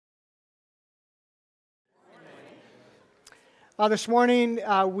This morning,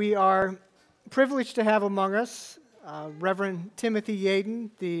 we are privileged to have among us Reverend Timothy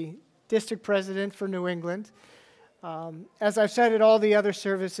Yaden, the District President for New England. As I've said at all the other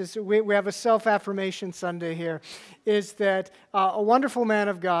services, we have a self-affirmation Sunday here, is that a wonderful man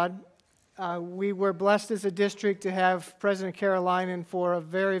of God. We were blessed as a district to have President Carolinen for a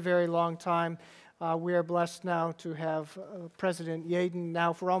very, very long time. We are blessed now to have President Yaden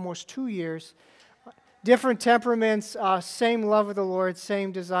now for almost 2 years. Different temperaments, same love of the Lord,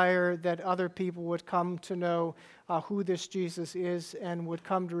 same desire that other people would come to know who this Jesus is and would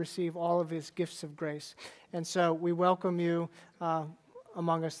come to receive all of his gifts of grace. And so we welcome you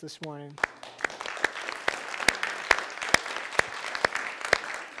among us this morning.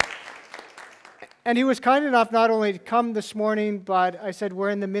 And he was kind enough not only to come this morning, but I said, we're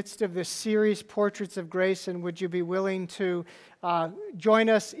in the midst of this series, Portraits of Grace, and would you be willing to join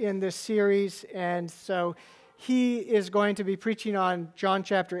us in this series? And so he is going to be preaching on John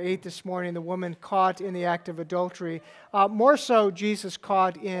chapter 8 this morning, the woman caught in the act of adultery. More so, Jesus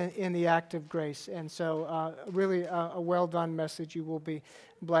caught in the act of grace. And so really a well-done message. You will be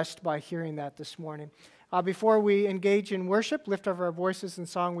blessed by hearing that this morning. Before we engage in worship, lift up our voices in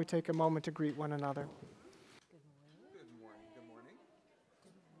song, we take a moment to greet one another. Good morning. Good morning.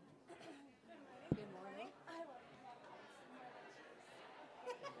 Good morning.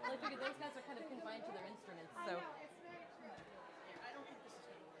 Well, I figured those guys are kind of confined to their instruments, so. I don't think this is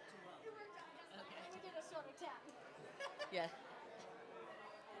going to work too well. Okay. We did a sort of tap. Yeah.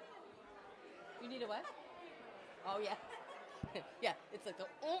 You need a what? Oh, yeah. Yeah, it's like the,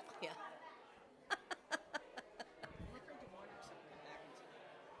 yeah.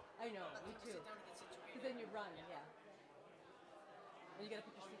 I know, me too. Because then you run, yeah. And you gotta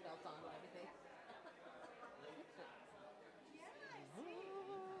put your seatbelts on and everything.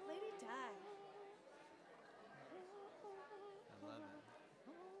 Lady Di. I love it.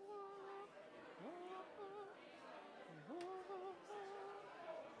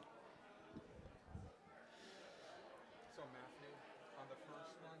 So Matthew, on the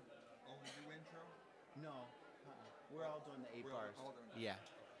first one, only you intro? No, we're all doing the 8 bars. All doing that. Yeah.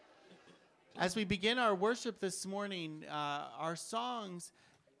 As we begin our worship this morning, our songs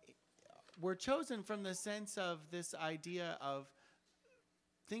were chosen from the sense of this idea of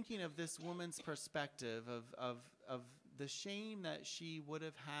thinking of this woman's perspective, of the shame that she would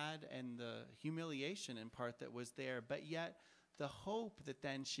have had and the humiliation in part that was there, but yet the hope that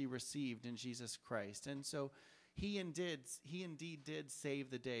then she received in Jesus Christ. And so he indeed did save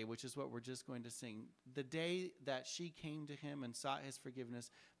the day, which is what we're just going to sing. The day that she came to him and sought his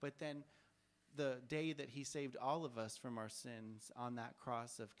forgiveness, but then the day that he saved all of us from our sins on that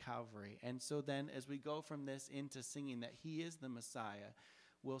cross of Calvary. And so then as we go from this into singing that he is the Messiah,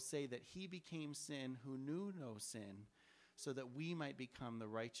 we'll say that he became sin who knew no sin so that we might become the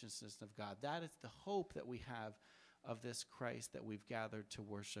righteousness of God. That is the hope that we have of this Christ that we've gathered to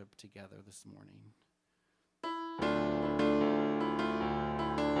worship together this morning.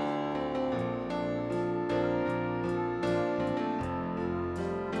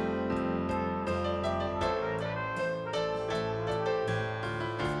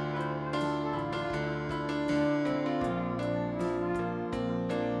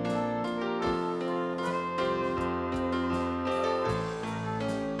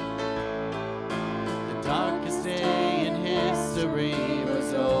 Darkest day in history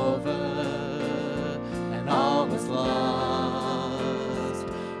was over, and all was lost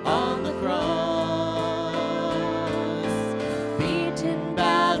on the cross. Beaten,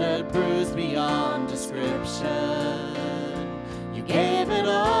 battered, bruised beyond description, you gave it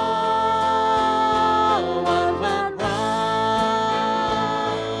all. What went wrong?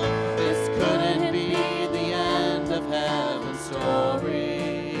 This couldn't be the end of heaven's story.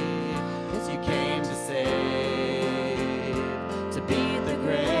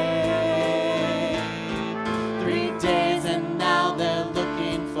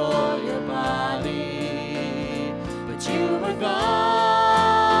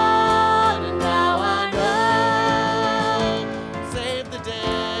 God, and now I know. Save the day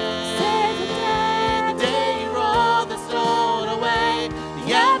you rolled the stone away.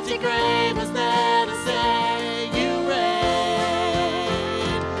 The empty grave was there to say you reign.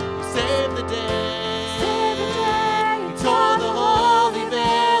 You saved the day. You tore the holy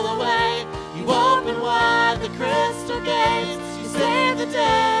veil away. You opened wide the crystal gates. You saved the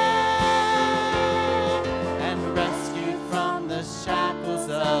day. Shackles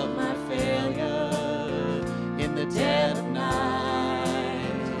of my failure in the dead of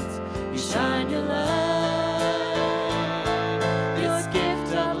night, you shine your light. This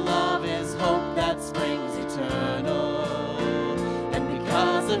gift of love is hope that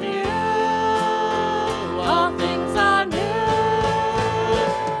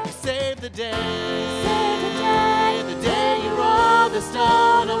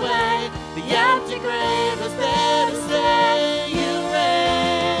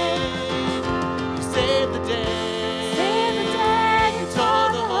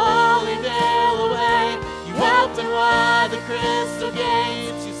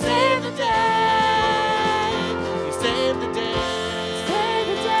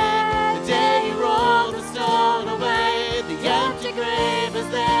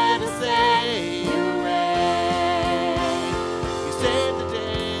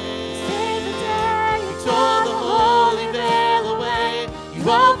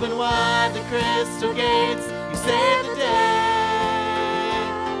open wide the crystal gates. You saved the day.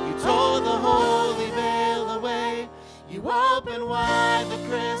 You tore the holy veil away. You open wide the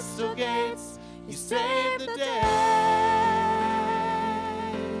crystal gates. You saved the day.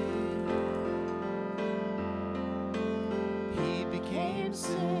 He became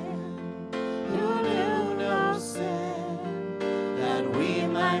sin who knew no sin, that we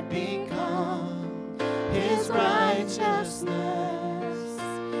might become his righteousness.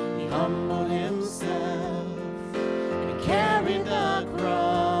 He humbled himself and carried the cross.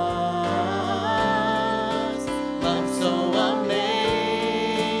 Love so amazing.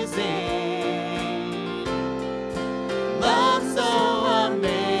 Love so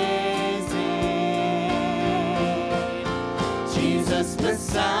amazing. Jesus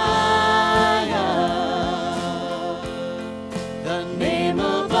Messiah, the name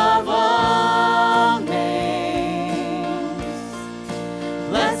above all names.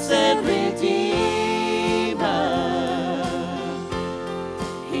 Blessed Redeemer,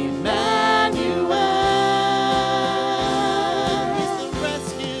 Emmanuel.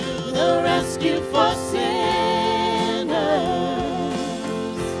 He's the rescue for sinners,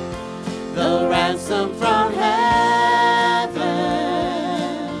 the ransom from heaven.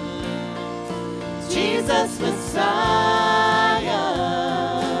 Jesus Messiah,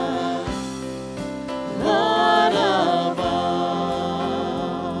 Lord of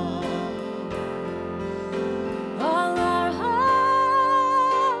all. All our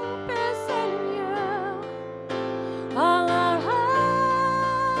hope is in you. All our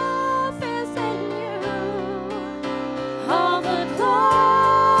hope is in you. All the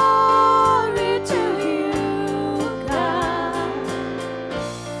glory to you, God.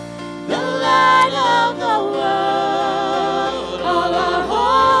 The light of the world. All our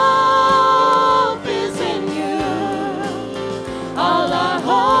hope is in you. All our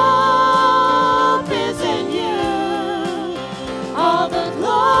hope is in you. All the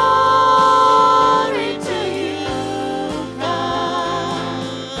glory to you, God.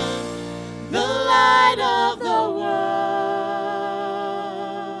 The light of the world.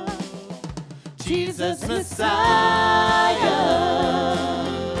 Jesus Messiah,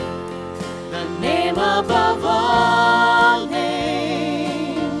 the name above all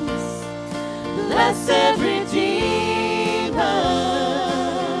names. Blessed Redeemer,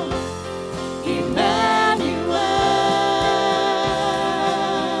 Emmanuel,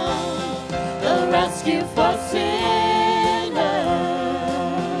 the rescue for sinners,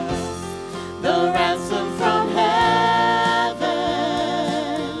 the ransom from heaven.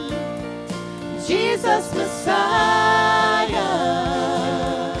 Jesus Messiah,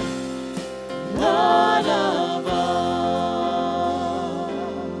 Lord of all.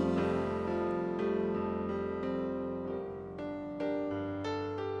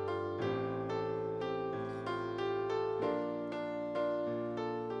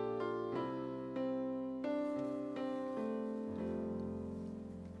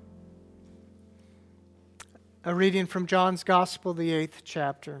 A reading from John's Gospel, the 8th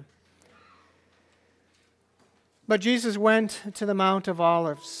chapter. But Jesus went to the Mount of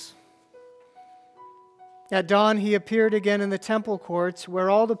Olives. At dawn he appeared again in the temple courts, where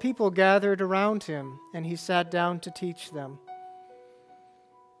all the people gathered around him, and he sat down to teach them.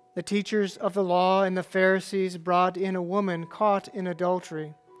 The teachers of the law and the Pharisees brought in a woman caught in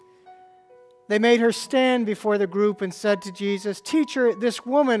adultery. They made her stand before the group and said to Jesus, "Teacher, this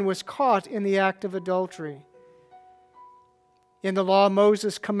woman was caught in the act of adultery. In the law,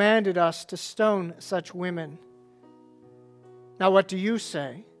 Moses commanded us to stone such women. Now what do you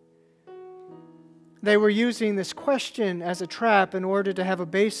say?" They were using this question as a trap in order to have a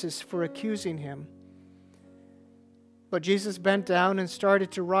basis for accusing him. But Jesus bent down and started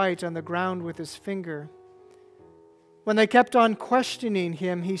to write on the ground with his finger. When they kept on questioning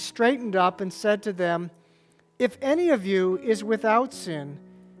him, he straightened up and said to them, "If any of you is without sin,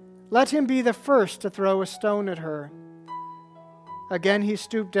 let him be the first to throw a stone at her." Again he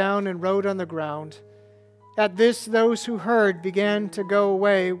stooped down and wrote on the ground. At this, those who heard began to go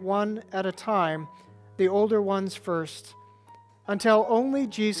away one at a time, the older ones first, until only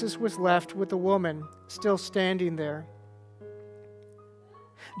Jesus was left with the woman still standing there.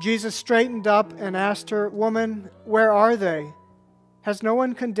 Jesus straightened up and asked her, "Woman, where are they? Has no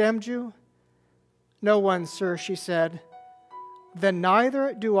one condemned you?" "No one, sir," she said. "Then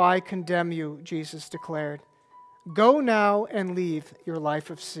neither do I condemn you," Jesus declared. "Go now and leave your life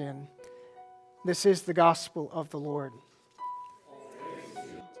of sin." This is the gospel of the Lord.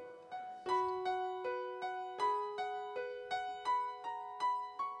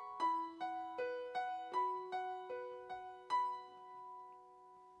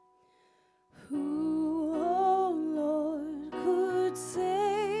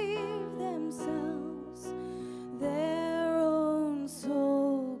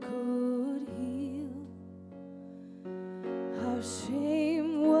 Our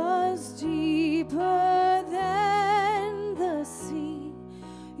shame was deeper than the sea.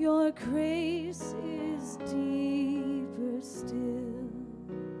 Your grace is deeper still.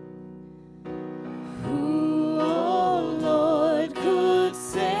 Who, oh Lord, could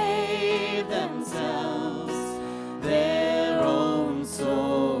save themselves? Their own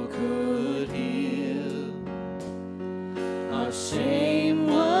soul could heal. Our shame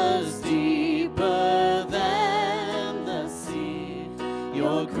was deeper than the sea.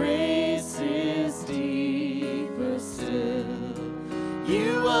 Your grace is deeper still.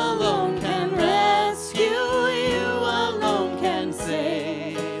 You alone can rescue. You alone can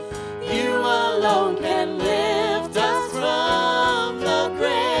save. You alone can lift us from the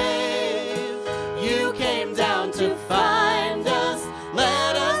grave. You came down to find us,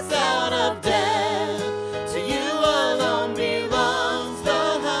 let us out of death. To you alone belongs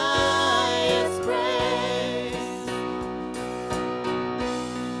the highest praise.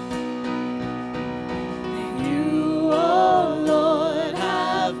 You, oh Lord,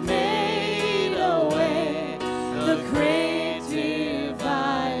 have made a way. The great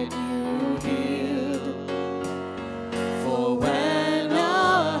divide you healed. For when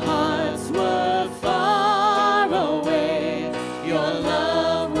our hearts were far away, your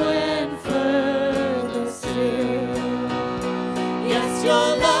love went further still. Yes,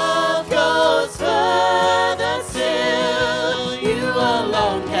 your love goes further still. You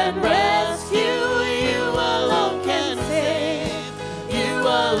alone can rescue. You alone can save. You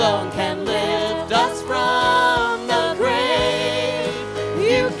alone can lift us from the grave.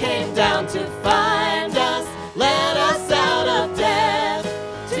 You came down to find us, let us out of death.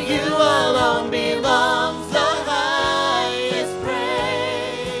 To you alone belongs the highest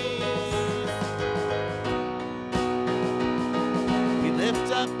praise. We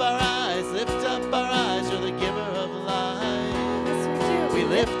lift up our eyes, you're the giver of life. We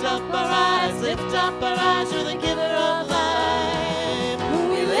lift up our eyes, you're the giver of life.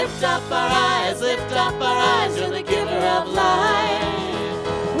 We lift up our eyes, you're the giver of life.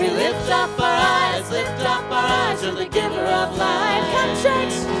 We lift up our eyes, you're the giver of life. Come,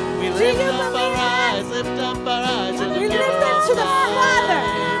 church. We lift up our eyes, you're the giver of life. To the Father.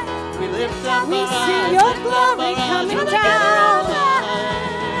 We lift up our eyes, see your glory coming down.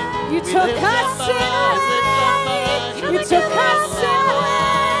 You took our sin away. You took our sin away.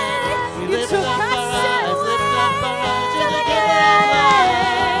 You took our sin away.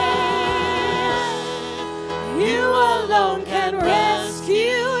 You alone can rescue.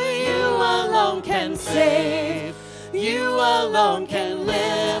 You alone can save. You alone can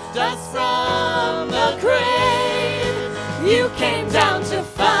lift us from the grave. You came down to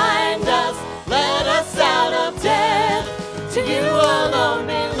find us, let us out of death. To you alone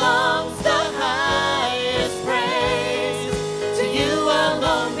belongs the highest praise. To you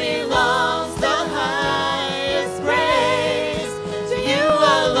alone belongs the highest praise. To you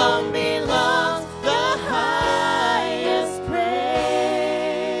alone belongs the highest praise.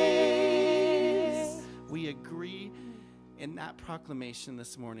 We agree in that proclamation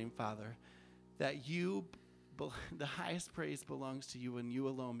this morning, Father, that the highest praise belongs to you and you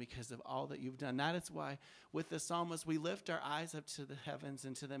alone because of all that you've done. That is why with the psalmist we lift our eyes up to the heavens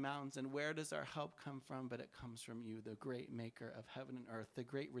and to the mountains. And where does our help come from? But it comes from you, the great maker of heaven and earth, the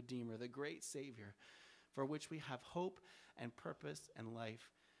great redeemer, the great savior, for which we have hope and purpose and life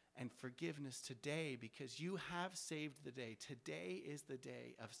and forgiveness today because you have saved the day. Today is the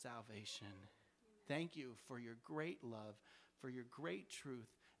day of salvation. Thank you for your great love, for your great truth,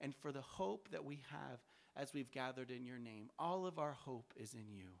 and for the hope that we have as we've gathered in your name. All of our hope is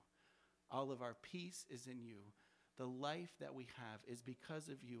in you. All of our peace is in you. The life that we have is because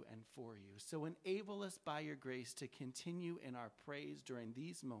of you and for you. So enable us by your grace to continue in our praise during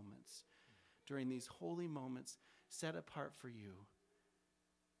these moments, during these holy moments set apart for you.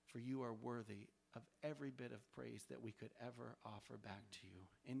 For you are worthy of every bit of praise that we could ever offer back to you.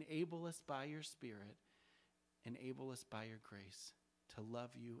 Enable us by your Spirit. Enable us by your grace to love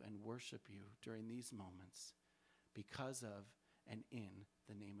you and worship you during these moments because of and in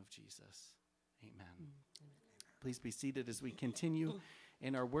the name of Jesus. Amen. Please be seated as we continue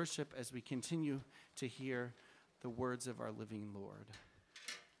in our worship, as we continue to hear the words of our living Lord.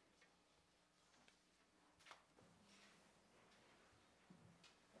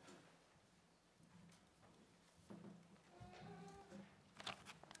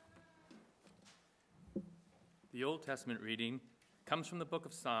 The Old Testament reading comes from the book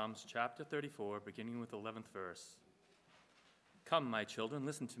of Psalms, chapter 34, beginning with the 11th verse. Come, my children,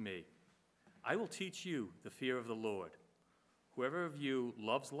 listen to me. I will teach you the fear of the Lord. Whoever of you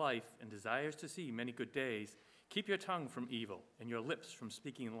loves life and desires to see many good days, Keep your tongue from evil and your lips from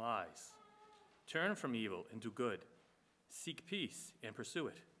speaking lies. Turn from evil and do good. Seek peace and pursue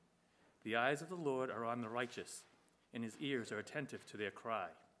it. The eyes of the Lord are on the righteous, and his ears are attentive to their cry.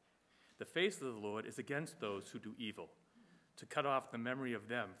 The face of the Lord is against those who do evil, to cut off the memory of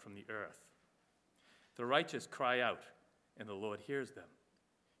them from the earth. The righteous cry out, and the Lord hears them.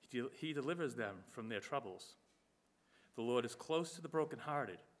 He delivers them from their troubles. The Lord is close to the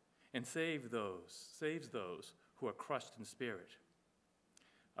brokenhearted, and saves those who are crushed in spirit.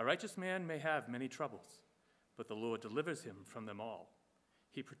 A righteous man may have many troubles, but the Lord delivers him from them all.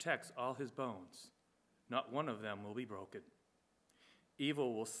 He protects all his bones. Not one of them will be broken.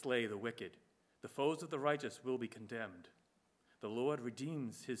 Evil will slay the wicked. The foes of the righteous will be condemned. The Lord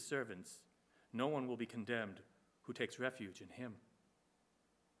redeems his servants. No one will be condemned who takes refuge in him.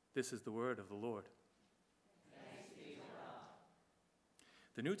 This is the word of the Lord. Thanks be to God.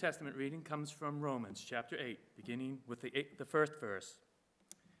 The New Testament reading comes from Romans chapter 8, beginning with the first verse.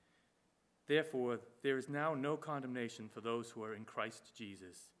 Therefore, there is now no condemnation for those who are in Christ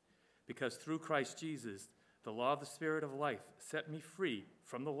Jesus, because through Christ Jesus, the law of the Spirit of life set me free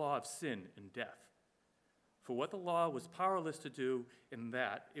from the law of sin and death. For what the law was powerless to do, in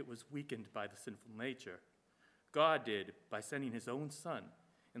that it was weakened by the sinful nature, God did by sending his own Son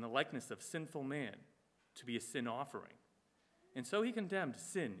in the likeness of sinful man to be a sin offering. And so he condemned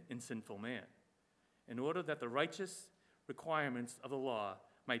sin in sinful man, in order that the righteous requirements of the law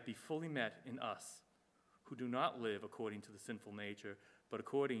might be fully met in us, who do not live according to the sinful nature, but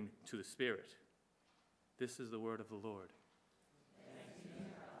according to the Spirit. This is the word of the Lord.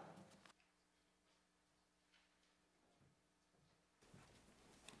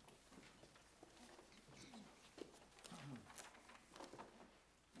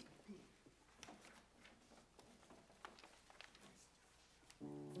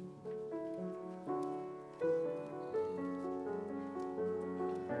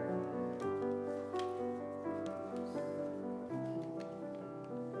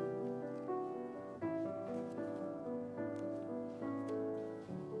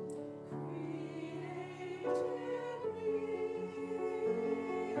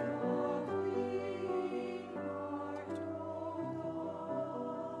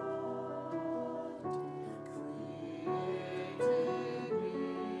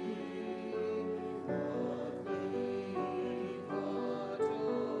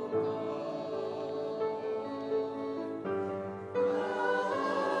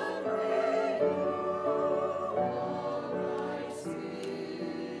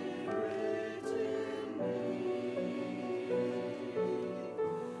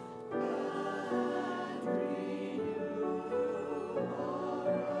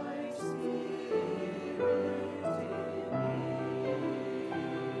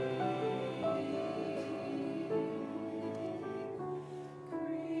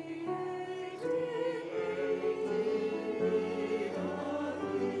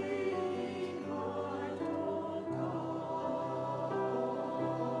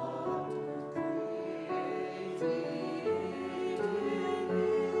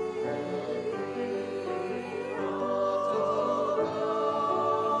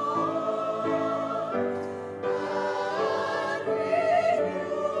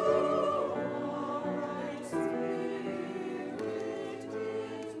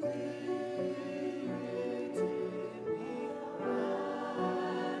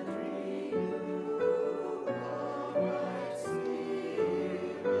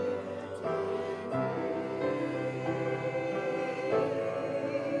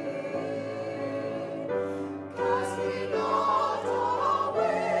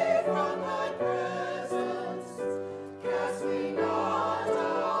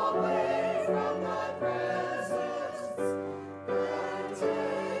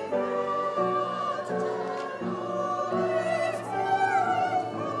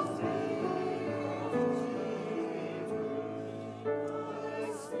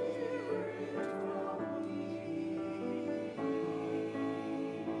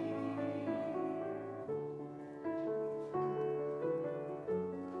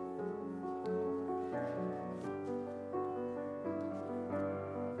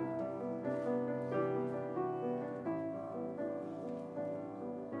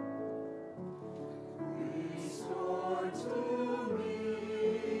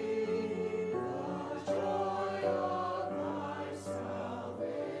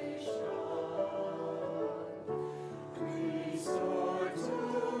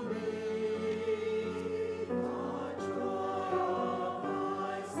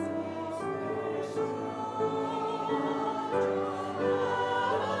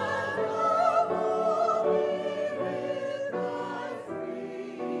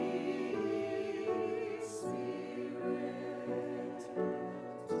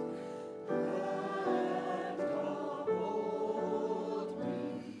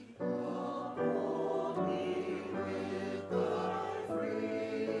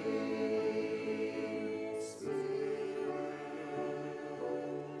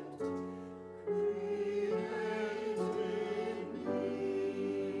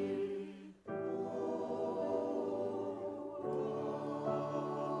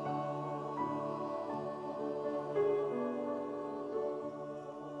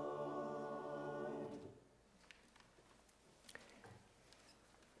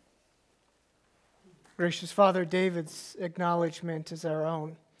 Gracious Father, David's acknowledgement is our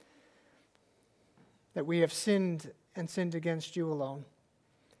own, that we have sinned and sinned against you alone.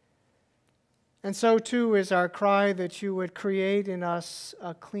 And so too is our cry that you would create in us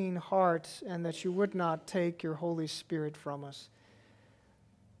a clean heart and that you would not take your Holy Spirit from us,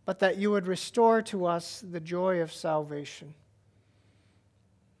 but that you would restore to us the joy of salvation.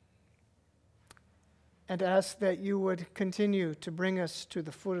 And ask that you would continue to bring us to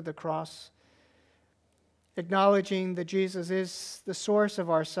the foot of the cross, acknowledging that Jesus is the source of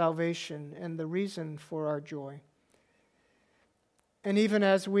our salvation and the reason for our joy. And even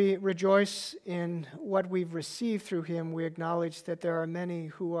as we rejoice in what we've received through him, we acknowledge that there are many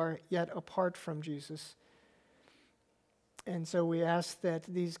who are yet apart from Jesus. And so we ask that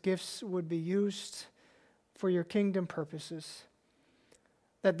these gifts would be used for your kingdom purposes,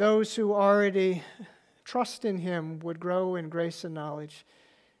 that those who already trust in him would grow in grace and knowledge,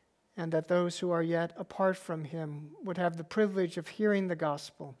 and that those who are yet apart from him would have the privilege of hearing the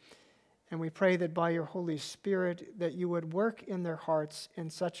gospel. And we pray that by your Holy Spirit that you would work in their hearts in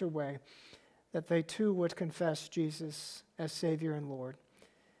such a way that they too would confess Jesus as Savior and Lord.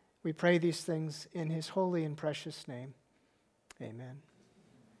 We pray these things in his holy and precious name. Amen.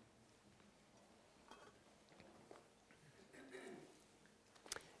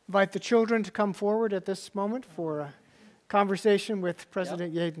 Invite the children to come forward at this moment for a conversation with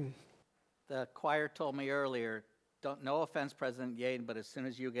President Yaden. The choir told me earlier, no offense, President Yaden, but as soon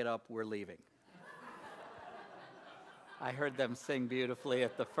as you get up, we're leaving. I heard them sing beautifully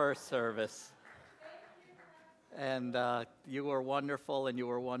at the first service. And you were wonderful, and you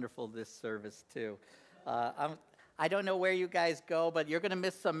were wonderful this service, too. I don't know where you guys go, but you're going to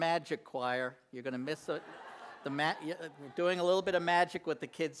miss some magic, choir. You're going to miss doing a little bit of magic with the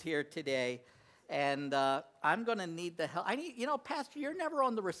kids here today. And I'm going to need the help. Pastor, you're never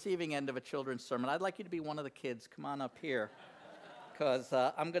on the receiving end of a children's sermon. I'd like you to be one of the kids. Come on up here, because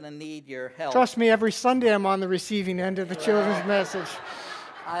I'm going to need your help. Trust me, every Sunday I'm on the receiving end of the children's message.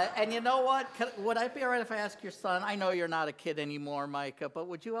 And you know what? Would I be all right if I ask your son? I know you're not a kid anymore, Micah, but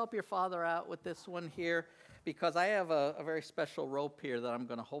would you help your father out with this one here? Because I have a very special rope here that I'm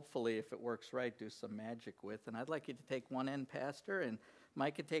going to hopefully, if it works right, do some magic with. And I'd like you to take one end, Pastor, and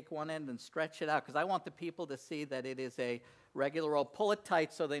Mike could take one end and stretch it out, because I want the people to see that it is a regular rope. Pull it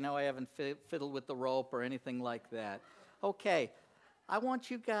tight so they know I haven't fiddled with the rope or anything like that. Okay, I want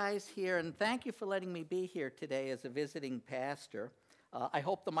you guys here, and thank you for letting me be here today as a visiting pastor. I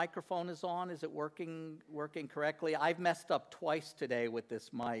hope the microphone is on. Is it working correctly? I've messed up twice today with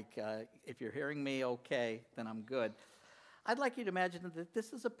this mic. If you're hearing me okay, then I'm good. I'd like you to imagine that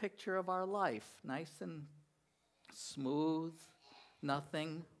this is a picture of our life, nice and smooth,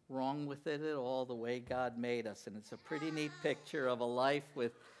 nothing wrong with it at all, the way God made us. And it's a pretty neat picture of a life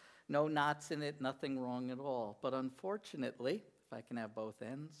with no knots in it, nothing wrong at all. But unfortunately, if I can have both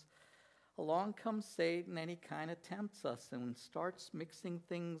ends, along comes Satan and he kind of tempts us and starts mixing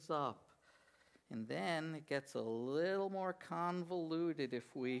things up. And then it gets a little more convoluted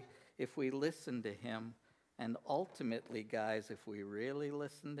if we listen to him. And ultimately, guys, if we really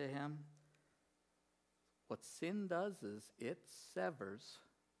listen to him, what sin does is it severs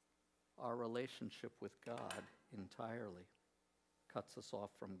our relationship with God entirely, cuts us off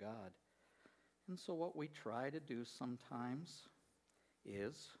from God. And so what we try to do sometimes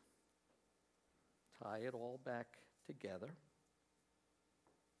is tie it all back together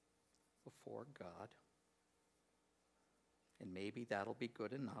before God. And maybe that'll be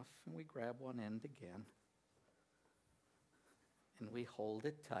good enough. And we grab one end again. And we hold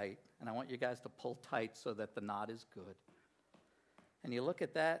it tight. And I want you guys to pull tight so that the knot is good. And you look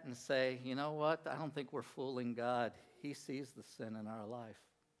at that and say, you know what? I don't think we're fooling God. He sees the sin in our life.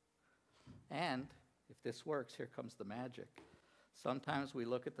 And if this works, here comes the magic. Sometimes we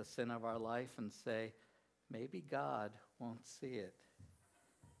look at the sin of our life and say, maybe God won't see it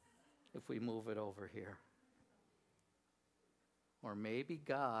if we move it over here. Or maybe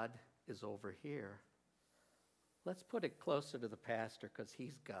God is over here. Let's put it closer to the pastor because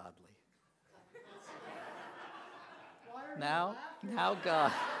he's godly. Now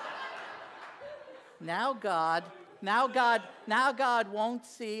God won't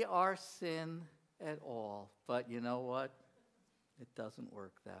see our sin at all. But you know what? It doesn't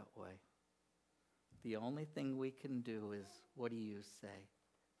work that way. The only thing we can do is, what do you say?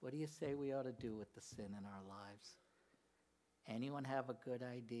 What do you say we ought to do with the sin in our lives? Anyone have a good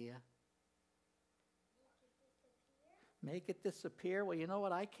idea? Make it disappear? Well, you know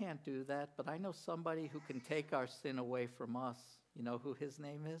what? I can't do that, but I know somebody who can take our sin away from us. You know who his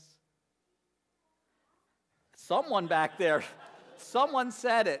name is? Someone back there. Someone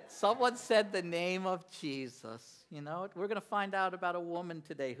said it. Someone said the name of Jesus. You know, we're going to find out about a woman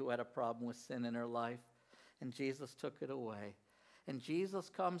today who had a problem with sin in her life, and Jesus took it away. And Jesus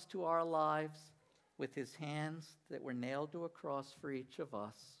comes to our lives with his hands that were nailed to a cross for each of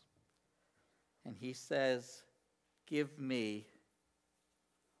us. And he says, give me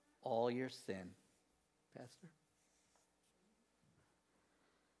all your sin, Pastor.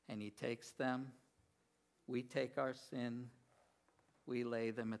 And he takes them. We take our sin. We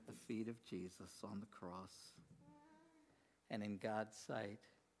lay them at the feet of Jesus on the cross. And in God's sight,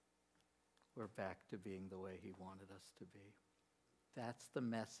 we're back to being the way he wanted us to be. That's the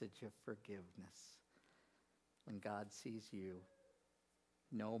message of forgiveness. When God sees you,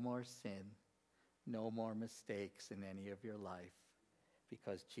 no more sin, no more mistakes in any of your life,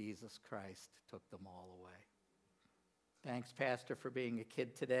 because Jesus Christ took them all away. Thanks, Pastor, for being a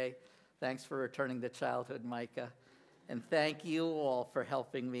kid today. Thanks for returning to childhood, Micah. And thank you all for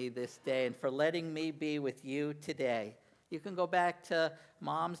helping me this day and for letting me be with you today. You can go back to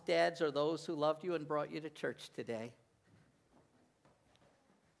moms, dads, or those who loved you and brought you to church today.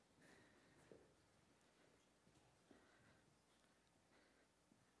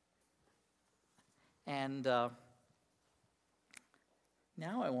 And now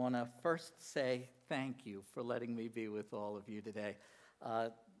I want to first say thank you for letting me be with all of you today.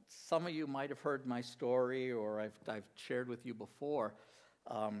 Some of you might have heard my story, or I've shared with you before.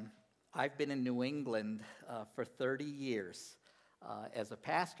 I've been in New England for 30 years as a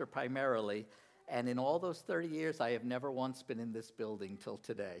pastor primarily, and in all those 30 years, I have never once been in this building till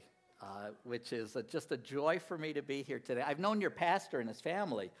today, which is just a joy for me to be here today. I've known your pastor and his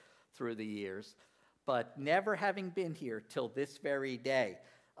family through the years, but never having been here till this very day.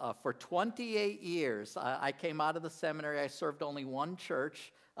 For 28 years, I came out of the seminary. I served only one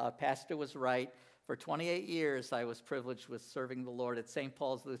church. Pastor was right. For 28 years, I was privileged with serving the Lord at St.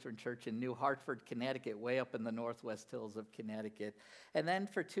 Paul's Lutheran Church in New Hartford, Connecticut, way up in the northwest hills of Connecticut. And then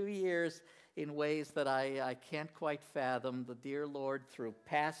for 2 years, in ways that I can't quite fathom, the dear Lord, through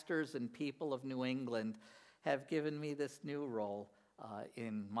pastors and people of New England, have given me this new role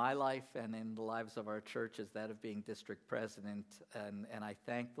in my life and in the lives of our church, as that of being district president. And I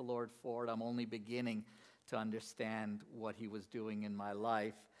thank the Lord for it. I'm only beginning to understand what he was doing in my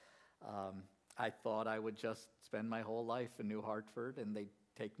life. I thought I would just spend my whole life in New Hartford, and they'd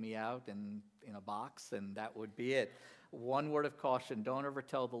take me out in a box, and that would be it. One word of caution: don't ever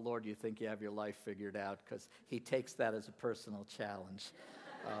tell the Lord you think you have your life figured out, because he takes that as a personal challenge.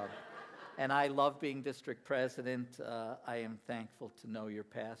 And I love being district president. I am thankful to know your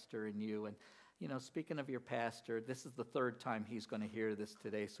pastor and you. And, you know, speaking of your pastor, this is the third time he's going to hear this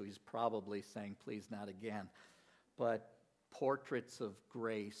today, so he's probably saying, please, not again. But portraits of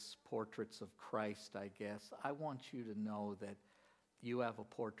grace, portraits of Christ, I guess. I want you to know that you have a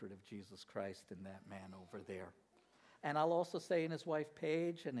portrait of Jesus Christ in that man over there. And I'll also say in his wife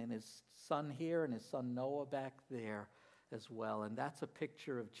Paige, and in his son here, and his son Noah back there as well. And that's a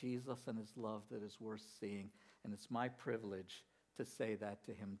picture of Jesus and his love that is worth seeing. And it's my privilege to say that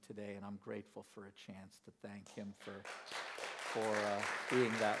to him today, and I'm grateful for a chance to thank him for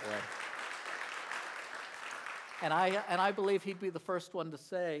being that way. And I believe he'd be the first one to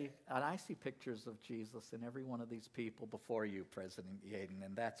say, and I see pictures of Jesus in every one of these people before you, President Yaden,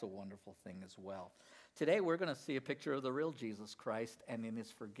 and that's a wonderful thing as well. Today we're going to see a picture of the real Jesus Christ and in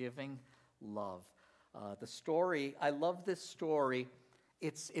his forgiving love. The story, I love this story.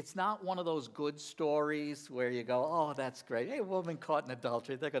 It's not one of those good stories where you go, oh, that's great. Hey, a woman caught in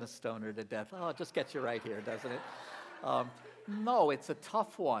adultery, they're going to stone her to death. Oh, it just gets you right here, doesn't it? No, it's a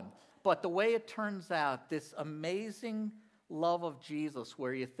tough one. But the way it turns out, this amazing love of Jesus,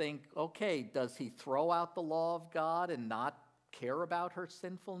 where you think, okay, does he throw out the law of God and not care about her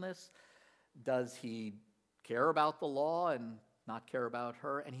sinfulness? Does he care about the law and not care about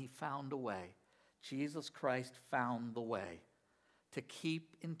her? And he found a way. Jesus Christ found the way to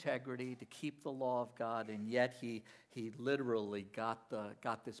keep integrity, to keep the law of God, and yet he literally got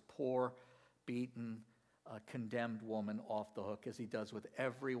this poor, beaten, condemned woman off the hook, as he does with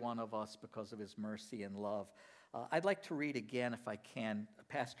every one of us because of his mercy and love. I'd like to read again, if I can.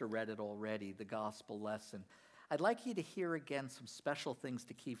 Pastor read it already, the gospel lesson. I'd like you to hear again some special things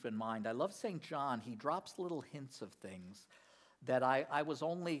to keep in mind. I love St. John. He drops little hints of things that I was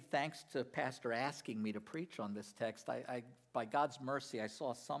only, thanks to Pastor asking me to preach on this text, by God's mercy, I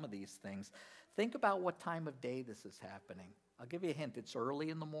saw some of these things. Think about what time of day this is happening. I'll give you a hint. It's early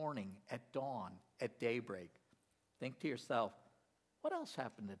in the morning, at dawn, at daybreak. Think to yourself, what else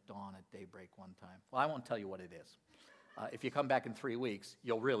happened at dawn, at daybreak one time? Well, I won't tell you what it is. If you come back in 3 weeks,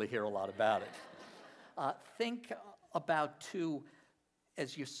 you'll really hear a lot about it. Think about, too,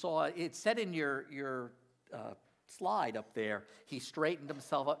 as you saw, it said in your slide up there, he straightened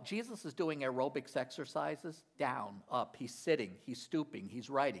himself up. Jesus is doing aerobics exercises, down, up. He's sitting, he's stooping, he's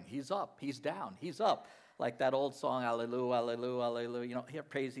writing, he's up, he's down, he's up. Like that old song, hallelujah, hallelujah, hallelujah. You know, here,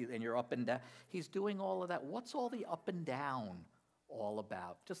 praise you, and you're up and down. He's doing all of that. What's all the up and down all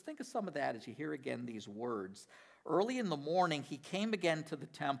about? Just think of some of that as you hear again these words. Early in the morning, he came again to the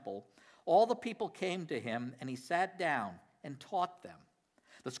temple. All the people came to him, and he sat down and taught them.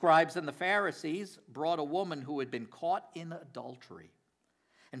 The scribes and the Pharisees brought a woman who had been caught in adultery.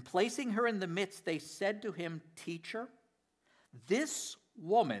 And placing her in the midst, they said to him, "Teacher, this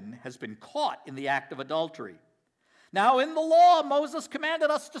woman has been caught in the act of adultery. Now in the law, Moses commanded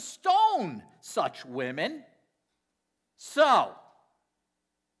us to stone such women. So,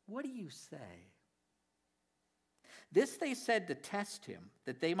 what do you say?" This they said to test him,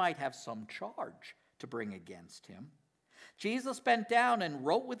 that they might have some charge to bring against him. Jesus bent down and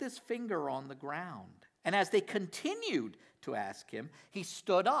wrote with his finger on the ground. And as they continued to ask him, he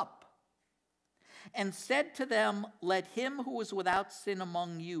stood up and said to them, "Let him who is without sin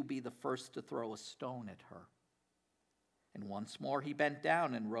among you be the first to throw a stone at her." And once more he bent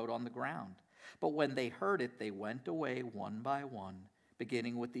down and wrote on the ground. But when they heard it, they went away one by one,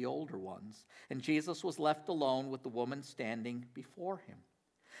 beginning with the older ones. And Jesus was left alone with the woman standing before him.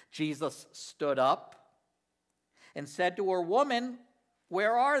 Jesus stood up and said to her, "Woman,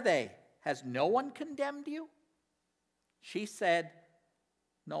 where are they? Has no one condemned you?" She said,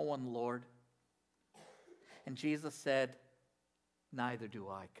 "No one, Lord." And Jesus said, "Neither do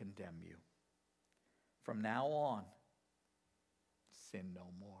I condemn you. From now on, sin no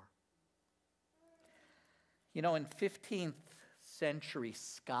more." You know, in 15th century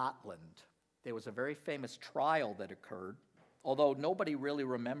Scotland, there was a very famous trial that occurred, although nobody really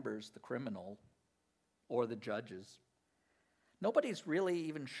remembers the criminal or the judges. Nobody's really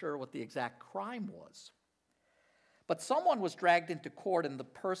even sure what the exact crime was. But someone was dragged into court, and the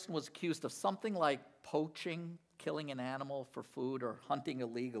person was accused of something like poaching, killing an animal for food, or hunting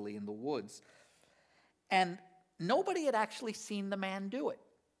illegally in the woods. And nobody had actually seen the man do it.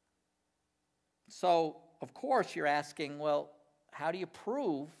 So, of course, you're asking, well, how do you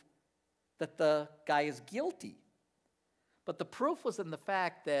prove that the guy is guilty? But the proof was in the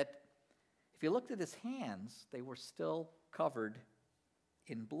fact that if you looked at his hands, they were still covered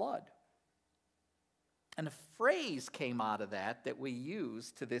in blood. And a phrase came out of that we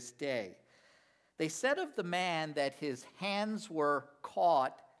use to this day. They said of the man that his hands were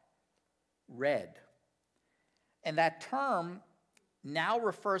caught red. And that term now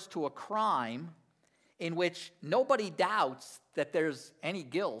refers to a crime in which nobody doubts that there's any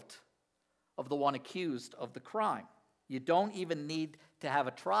guilt of the one accused of the crime. You don't even need to have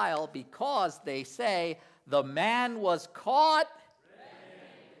a trial because they say the man was caught.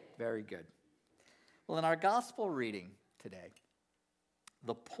 Very good. Well, in our gospel reading today,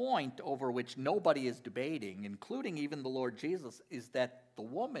 the point over which nobody is debating, including even the Lord Jesus, is that the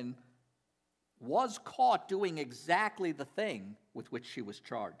woman was caught doing exactly the thing with which she was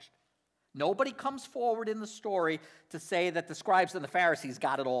charged. Nobody comes forward in the story to say that the scribes and the Pharisees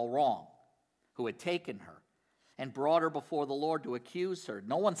got it all wrong, who had taken her and brought her before the Lord to accuse her.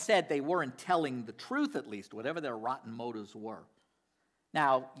 No one said they weren't telling the truth, at least, whatever their rotten motives were.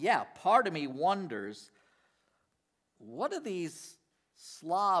 Now, yeah, part of me wonders, what are these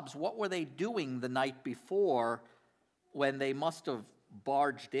slobs, what were they doing the night before when they must have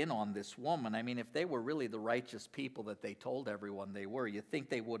barged in on this woman? I mean, if they were really the righteous people that they told everyone they were, you'd think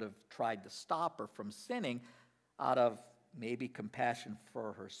they would have tried to stop her from sinning out of maybe compassion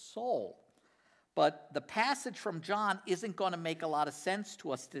for her soul. But the passage from John isn't going to make a lot of sense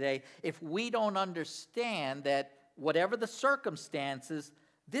to us today if we don't understand that whatever the circumstances,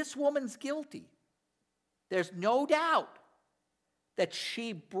 this woman's guilty. There's no doubt that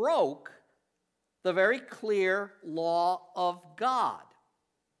she broke the very clear law of God.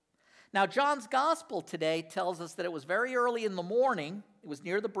 Now, John's gospel today tells us that it was very early in the morning. It was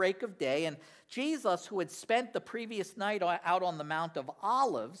near the break of day, and Jesus, who had spent the previous night out on the Mount of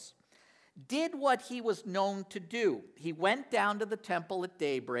Olives, did what he was known to do. He went down to the temple at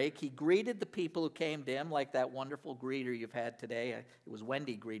daybreak. He greeted the people who came to him, like that wonderful greeter you've had today. It was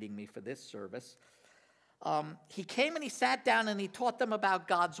Wendy greeting me for this service. He came and he sat down and he taught them about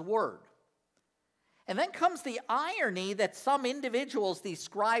God's word. And then comes the irony that some individuals, these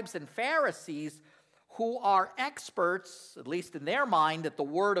scribes and Pharisees, who are experts, at least in their mind, at the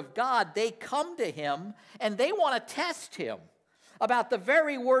word of God, they come to him and they want to test him about the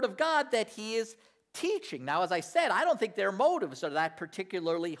very word of God that he is teaching. Now, as I said, I don't think their motives are that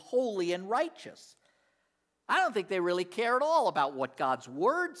particularly holy and righteous. I don't think they really care at all about what God's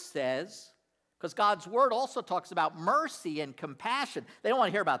Word says, because God's Word also talks about mercy and compassion. They don't want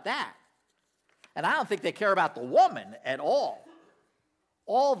to hear about that. And I don't think they care about the woman at all.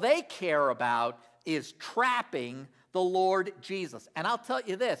 All they care about is trapping the Lord Jesus. And I'll tell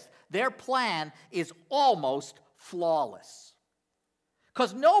you this, their plan is almost flawless.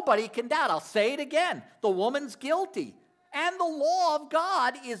 Because nobody can doubt, I'll say it again, the woman's guilty. And the law of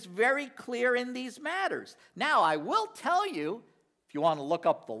God is very clear in these matters. Now, I will tell you, if you want to look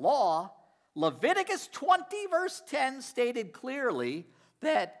up the law, Leviticus 20 verse 10 stated clearly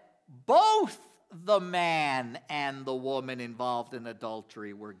that both the man and the woman involved in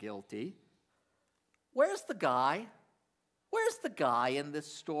adultery were guilty. Where's the guy? Where's the guy in this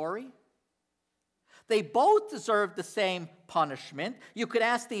story? They both deserve the same punishment. You could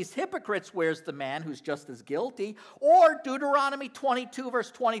ask these hypocrites, where's the man who's just as guilty? Or Deuteronomy 22,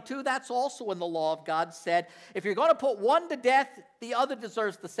 verse 22, that's also in the law of God, said, if you're going to put one to death, the other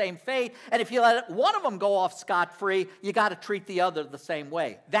deserves the same fate. And if you let one of them go off scot-free, you got to treat the other the same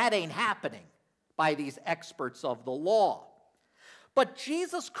way. That ain't happening by these experts of the law. But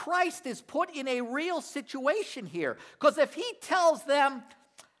Jesus Christ is put in a real situation here. Because if he tells them,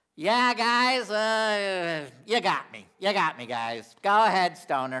 yeah, guys, you got me. You got me, guys. Go ahead,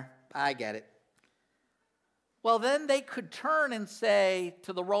 stoner. I get it. Well, then they could turn and say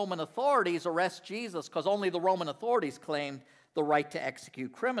to the Roman authorities, arrest Jesus, because only the Roman authorities claimed the right to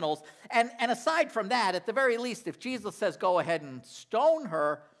execute criminals. And aside from that, at the very least, if Jesus says go ahead and stone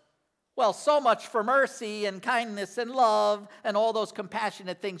her, well, so much for mercy and kindness and love and all those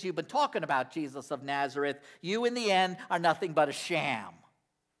compassionate things you've been talking about, Jesus of Nazareth. You, in the end, are nothing but a sham.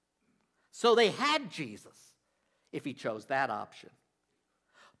 So they had Jesus, if he chose that option.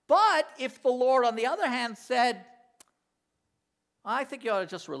 But if the Lord, on the other hand, said, I think you ought to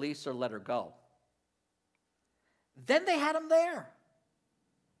just release her, let her go, then they had him there.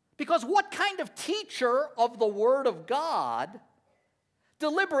 Because what kind of teacher of the Word of God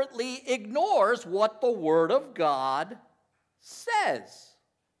deliberately ignores what the Word of God says?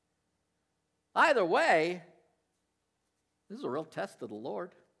 Either way, this is a real test of the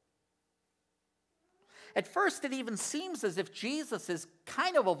Lord. At first, it even seems as if Jesus is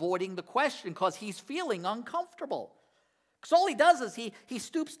kind of avoiding the question because he's feeling uncomfortable. Because all he does is he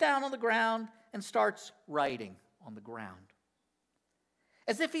stoops down on the ground and starts writing on the ground.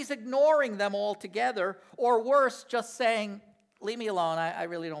 As if he's ignoring them altogether, or worse, just saying, leave me alone, I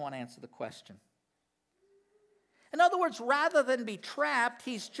really don't want to answer the question. In other words, rather than be trapped,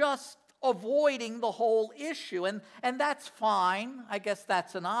 he's just avoiding the whole issue. And that's fine. I guess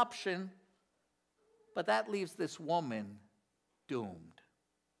that's an option. But that leaves this woman doomed.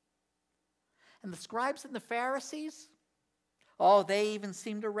 And the scribes and the Pharisees, oh, they even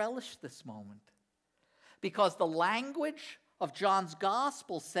seem to relish this moment. Because the language of John's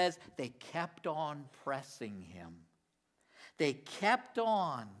gospel says they kept on pressing him. They kept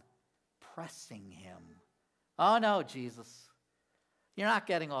on pressing him. Oh no, Jesus, you're not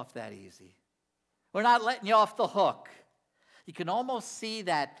getting off that easy. We're not letting you off the hook. You can almost see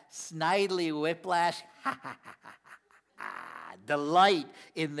that snidely whiplash, delight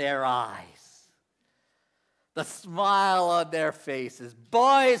in their eyes. The smile on their faces.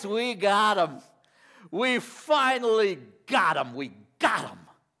 Boys, we got him. We finally got him. We got him.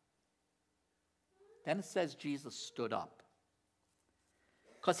 Then it says Jesus stood up.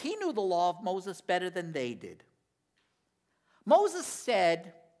 Because he knew the law of Moses better than they did. Moses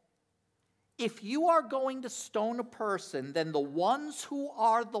said, if you are going to stone a person, then the ones who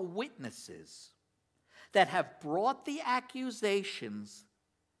are the witnesses that have brought the accusations,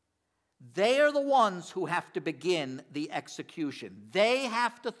 they are the ones who have to begin the execution. They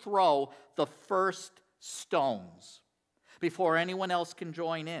have to throw the first stones before anyone else can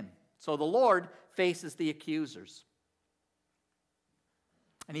join in. So the Lord faces the accusers.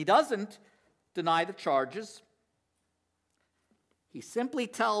 And he doesn't deny the charges. He simply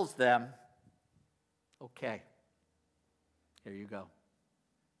tells them, okay, here you go.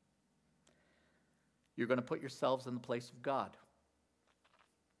 You're going to put yourselves in the place of God.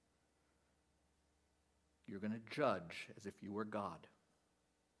 You're going to judge as if you were God.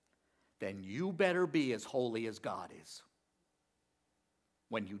 Then you better be as holy as God is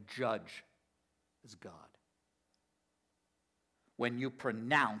when you judge as God. When you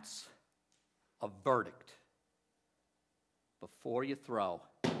pronounce a verdict before you throw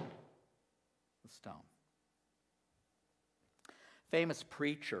the stone. Famous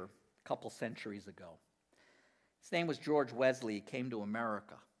preacher a couple centuries ago. His name was George Wesley. He came to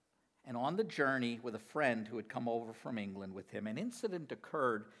America. And on the journey with a friend who had come over from England with him, an incident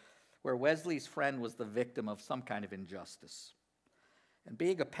occurred where Wesley's friend was the victim of some kind of injustice. And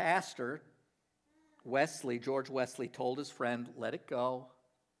being a pastor, George Wesley told his friend, let it go.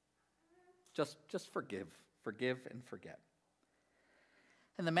 Just forgive. Forgive and forget.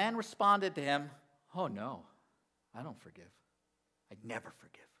 And the man responded to him, oh no, I don't forgive. I never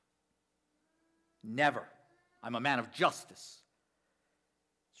forgive. Never. I'm a man of justice.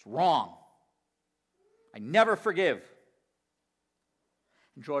 It's wrong. I never forgive.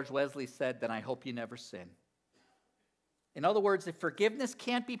 And George Wesley said, then I hope you never sin. In other words, if forgiveness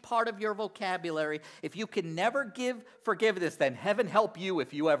can't be part of your vocabulary, if you can never give forgiveness, then heaven help you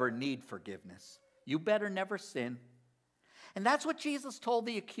if you ever need forgiveness. You better never sin. And that's what Jesus told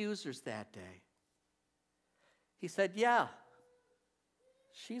the accusers that day. He said, yeah,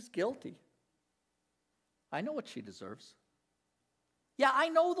 she's guilty. I know what she deserves. Yeah, I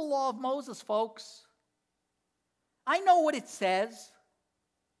know the law of Moses, folks. I know what it says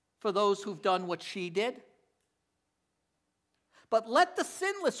for those who've done what she did. But let the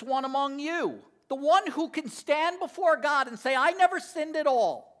sinless one among you, the one who can stand before God and say, I never sinned at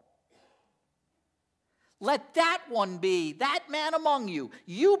all. Let that one be, that man among you,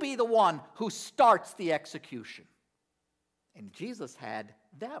 you be the one who starts the execution. And Jesus had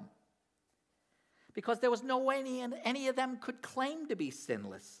them. Because there was no way any of them could claim to be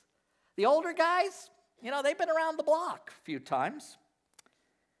sinless. The older guys, they've been around the block a few times.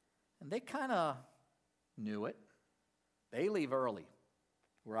 And they kind of knew it. They leave early.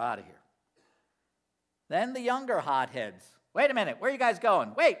 We're out of here. Then the younger hotheads. Wait a minute, where are you guys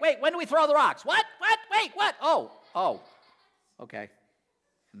going? Wait, when do we throw the rocks? What? Wait, what? Oh, okay.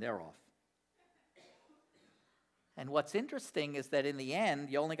 And they're off. And what's interesting is that in the end,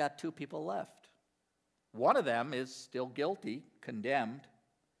 you only got two people left. One of them is still guilty, condemned.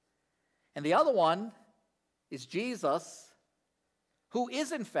 And the other one is Jesus, who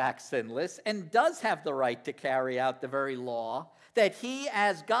is in fact sinless and does have the right to carry out the very law that he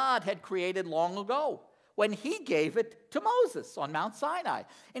as God had created long ago when he gave it to Moses on Mount Sinai.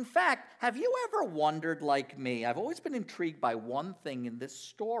 In fact, have you ever wondered like me? I've always been intrigued by one thing in this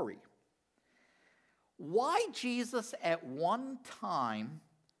story. Why Jesus at one time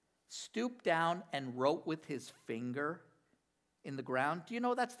stooped down and wrote with his finger in the ground? Do you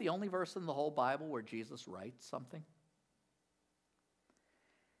know that's the only verse in the whole Bible where Jesus writes something?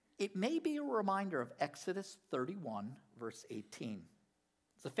 It may be a reminder of Exodus 31, verse 18.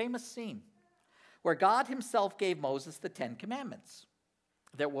 It's a famous scene where God himself gave Moses the 10 Commandments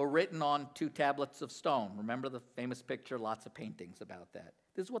that were written on 2 tablets of stone. Remember the famous picture? Lots of paintings about that.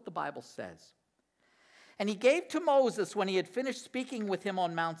 This is what the Bible says. And he gave to Moses, when he had finished speaking with him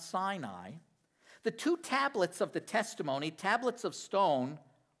on Mount Sinai, the 2 tablets of the testimony, tablets of stone,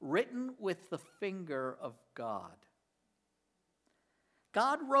 written with the finger of God.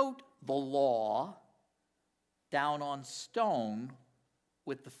 God wrote the law down on stone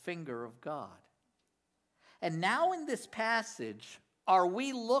with the finger of God. And now in this passage, are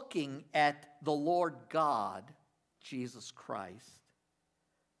we looking at the Lord God, Jesus Christ,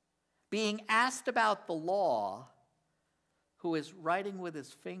 being asked about the law, who is writing with his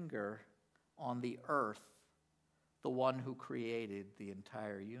finger on the earth, the one who created the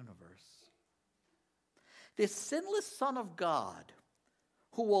entire universe. This sinless Son of God,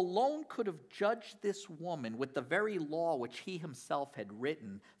 who alone could have judged this woman with the very law which he himself had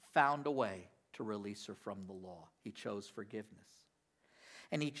written, found a way to release her from the law. He chose forgiveness.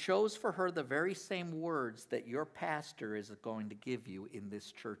 And he chose for her the very same words that your pastor is going to give you in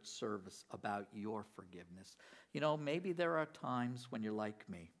this church service about your forgiveness. Maybe there are times when you're like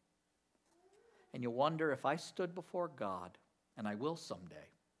me, and you wonder, if I stood before God, and I will someday,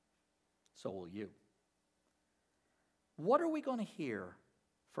 so will you. What are we going to hear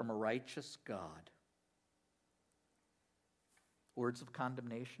from a righteous God? Words of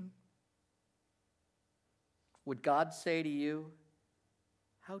condemnation? Would God say to you,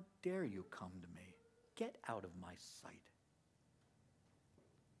 how dare you come to me? Get out of my sight.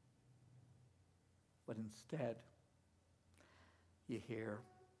 But instead, you hear,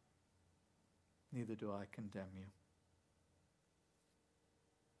 neither do I condemn you.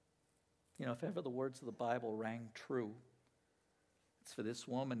 If ever the words of the Bible rang true, it's for this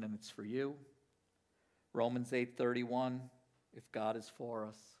woman and it's for you. Romans 8:31, if God is for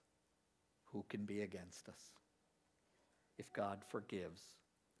us, who can be against us? If God forgives,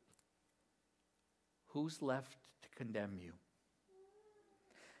 who's left to condemn you?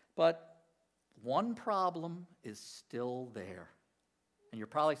 But one problem is still there. And you're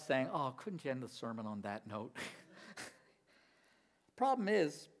probably saying, oh, couldn't you end the sermon on that note? Problem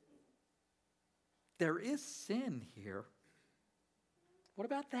is, there is sin here. What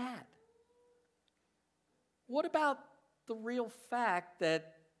about that? what about the real fact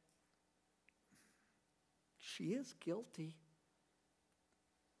that she is guilty?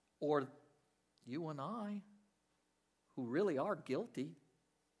 Or you and I, who really are guilty,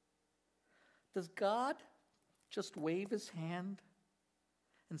 does God just wave his hand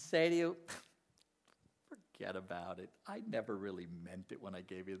and say to you, forget about it. I never really meant it when I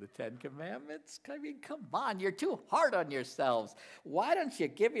gave you the 10 Commandments. I mean, come on, you're too hard on yourselves. Why don't you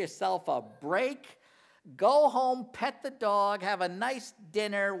give yourself a break? Go home, pet the dog, have a nice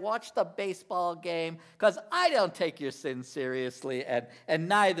dinner, watch the baseball game, because I don't take your sin seriously, and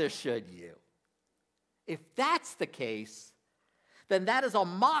neither should you. If that's the case, then that is a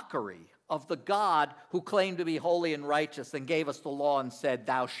mockery of the God who claimed to be holy and righteous and gave us the law and said,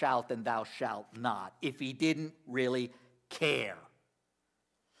 thou shalt and thou shalt not, if he didn't really care.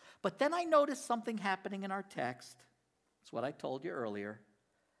 But then I noticed something happening in our text. It's what I told you earlier.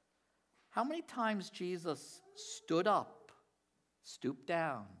 How many times Jesus stood up, stooped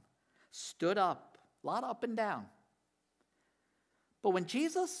down, stood up, a lot up and down. But when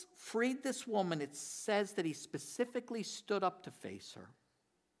Jesus freed this woman, it says that he specifically stood up to face her.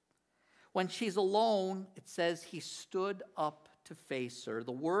 When she's alone, it says he stood up to face her.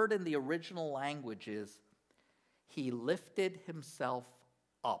 The word in the original language is he lifted himself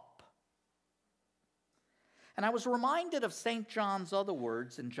up. And I was reminded of St. John's other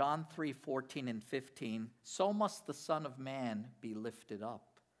words in John 3:14 and 15. So must the Son of Man be lifted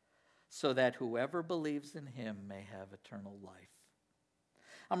up, so that whoever believes in him may have eternal life.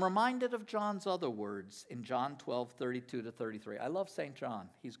 I'm reminded of John's other words in John 12:32 to 33. I love St. John.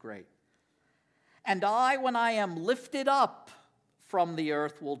 He's great. And I, when I am lifted up from the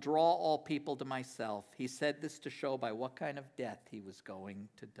earth, will draw all people to myself. He said this to show by what kind of death he was going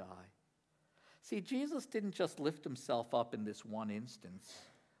to die. See, Jesus didn't just lift himself up in this one instance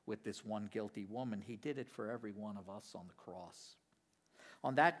with this one guilty woman. He did it for every one of us on the cross.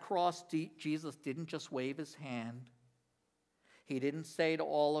 On that cross, Jesus didn't just wave his hand. He didn't say to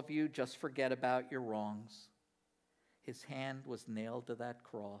all of you, just forget about your wrongs. His hand was nailed to that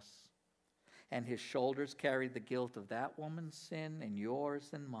cross, and his shoulders carried the guilt of that woman's sin and yours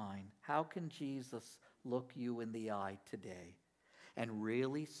and mine. How can Jesus look you in the eye today and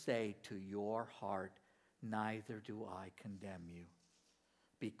really say to your heart, neither do I condemn you?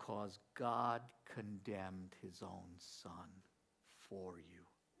 Because God condemned his own Son for you.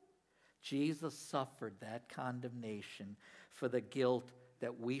 Jesus suffered that condemnation for the guilt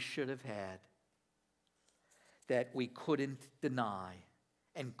that we should have had, that we couldn't deny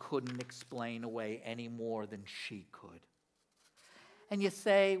and couldn't explain away any more than she could. And you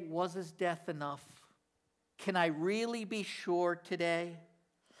say, was his death enough? Can I really be sure today?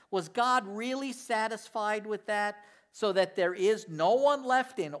 Was God really satisfied with that, so that there is no one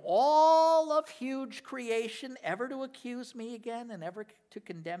left in all of huge creation ever to accuse me again and ever to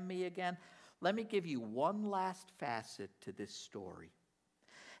condemn me again? Let me give you one last facet to this story.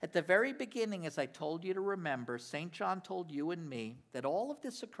 At the very beginning, as I told you to remember, St. John told you and me that all of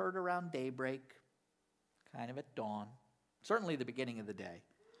this occurred around daybreak, kind of at dawn, certainly the beginning of the day.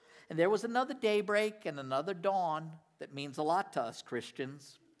 And there was another daybreak and another dawn that means a lot to us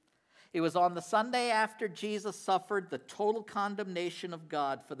Christians. It was on the Sunday after Jesus suffered the total condemnation of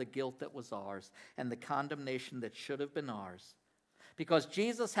God for the guilt that was ours and the condemnation that should have been ours. Because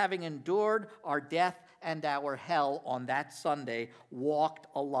Jesus, having endured our death and our hell on that Sunday, walked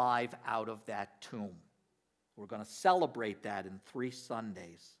alive out of that tomb. We're going to celebrate that in 3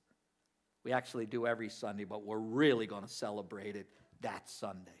 Sundays. We actually do every Sunday, but we're really going to celebrate it that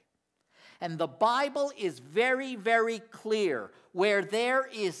Sunday. And the Bible is very, very clear. Where there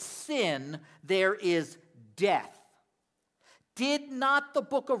is sin, there is death. Did not the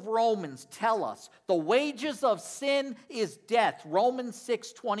book of Romans tell us the wages of sin is death? Romans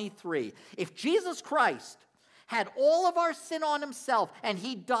 6:23. If Jesus Christ had all of our sin on himself and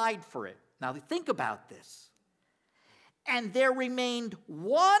he died for it. Now think about this. And there remained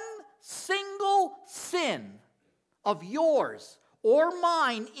one single sin of yours or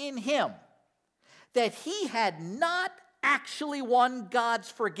mine in him that he had not actually won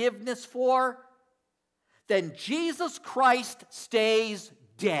God's forgiveness for, then Jesus Christ stays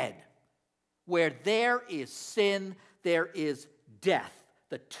dead. Where there is sin, there is death.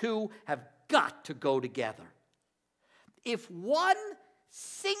 The two have got to go together. If one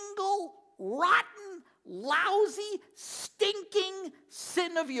single, rotten, lousy, stinking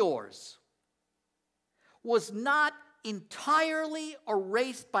sin of yours was not entirely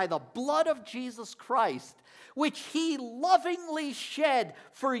erased by the blood of Jesus Christ, which he lovingly shed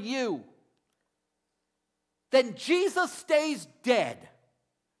for you, then Jesus stays dead.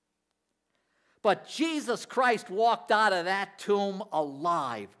 But Jesus Christ walked out of that tomb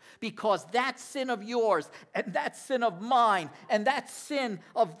alive, because that sin of yours and that sin of mine and that sin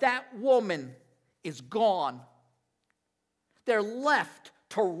of that woman is gone. They're left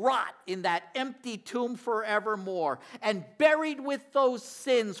to rot in that empty tomb forevermore. And buried with those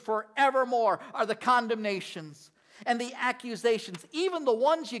sins forevermore are the condemnations and the accusations, even the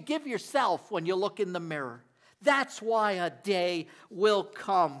ones you give yourself when you look in the mirror. That's why a day will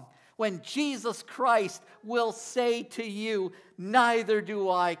come when Jesus Christ will say to you, neither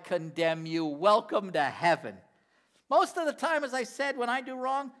do I condemn you. Welcome to heaven. Most of the time, as I said, when I do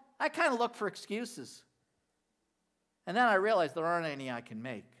wrong, I kind of look for excuses. And then I realize there aren't any I can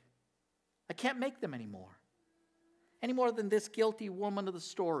make. I can't make them anymore. Any more than this guilty woman of the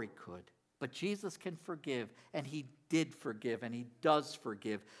story could. But Jesus can forgive, and he did forgive, and he does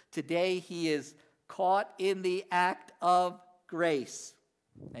forgive. Today he is caught in the act of grace.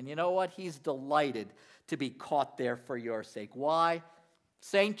 And you know what? He's delighted to be caught there for your sake. Why?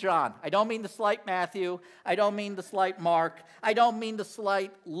 St. John. I don't mean to slight Matthew. I don't mean to slight Mark. I don't mean to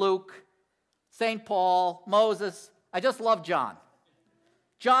slight Luke, St. Paul, Moses. I just love John.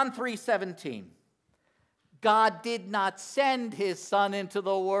 John 3:17. God did not send his Son into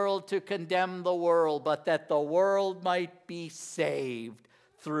the world to condemn the world, but that the world might be saved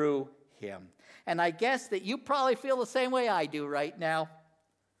through him. And I guess that you probably feel the same way I do right now.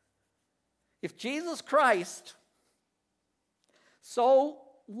 If Jesus Christ so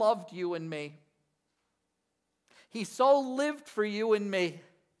loved you and me, he so lived for you and me,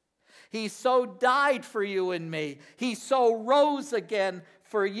 he so died for you and me, he so rose again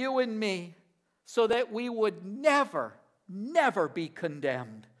for you and me, so that we would never, never be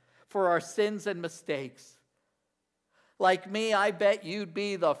condemned for our sins and mistakes. Like me, I bet you'd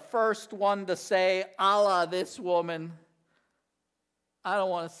be the first one to say, Allah, this woman, I don't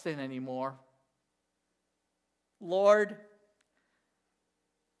want to sin anymore. Lord,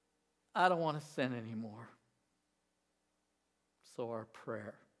 I don't want to sin anymore. So our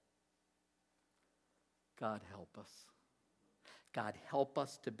prayer, God help us. God help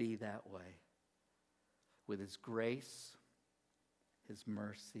us to be that way. With his grace, his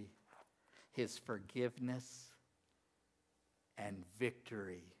mercy, his forgiveness, and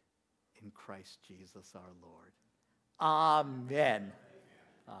victory in Christ Jesus our Lord. Amen.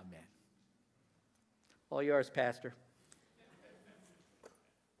 Amen. All yours, Pastor.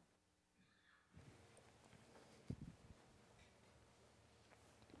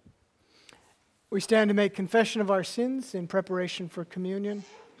 We stand to make confession of our sins in preparation for communion.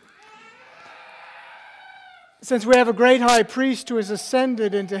 Since we have a great high priest who has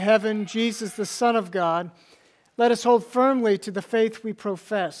ascended into heaven, Jesus, the Son of God, let us hold firmly to the faith we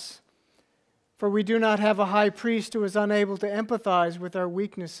profess. For we do not have a high priest who is unable to empathize with our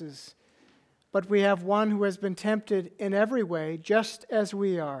weaknesses, but we have one who has been tempted in every way, just as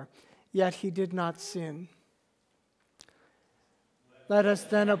we are, yet he did not sin. Let us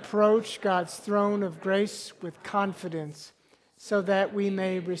then approach God's throne of grace with confidence, so that we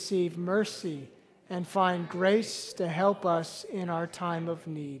may receive mercy and find grace to help us in our time of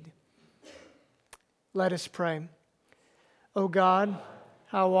need. Let us pray. O God,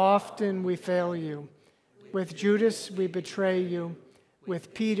 how often we fail you. With Judas we betray you.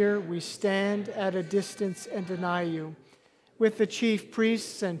 With Peter we stand at a distance and deny you. With the chief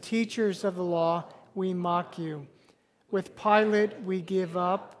priests and teachers of the law we mock you. With Pilate we give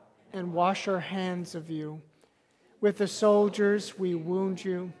up and wash our hands of you. With the soldiers we wound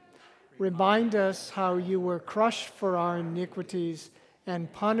you. Remind us how you were crushed for our iniquities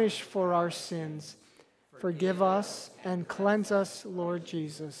and punished for our sins. Forgive us and cleanse us, Lord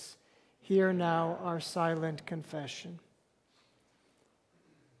Jesus. Hear now our silent confession.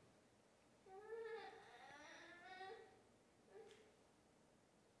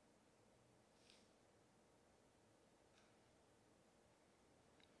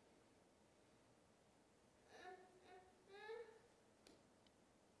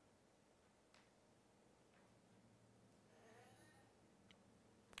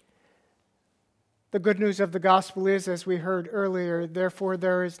 The good news of the gospel is, as we heard earlier, therefore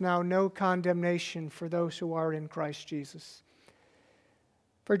there is now no condemnation for those who are in Christ Jesus.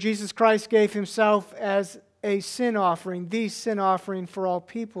 For Jesus Christ gave himself as a sin offering, the sin offering for all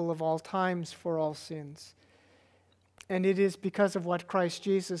people of all times for all sins. And it is because of what Christ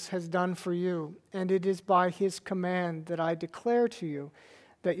Jesus has done for you, and it is by his command that I declare to you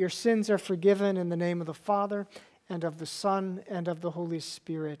that your sins are forgiven in the name of the Father, and of the Son, and of the Holy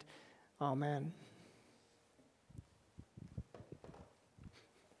Spirit. Amen.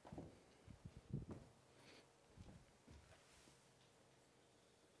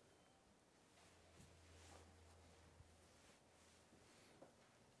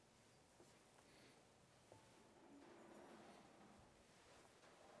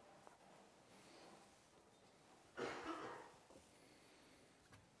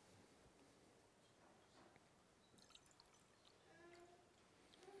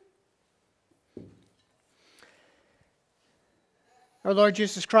 Our Lord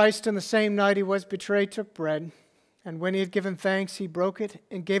Jesus Christ, on the same night he was betrayed, took bread, and when he had given thanks, he broke it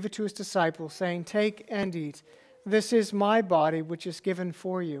and gave it to his disciples, saying, "Take and eat. This is my body, which is given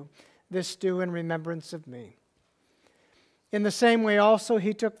for you. This do in remembrance of me." In the same way also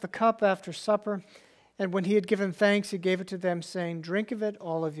he took the cup after supper, and when he had given thanks, he gave it to them, saying, "Drink of it,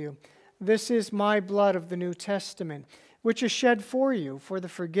 all of you. This is my blood of the New Testament, which is shed for you for the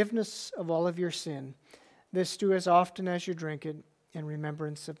forgiveness of all of your sin. This do as often as you drink it in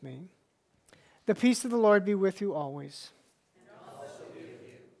remembrance of me." The peace of the Lord be with you always. And also with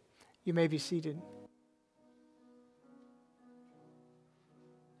you. You may be seated.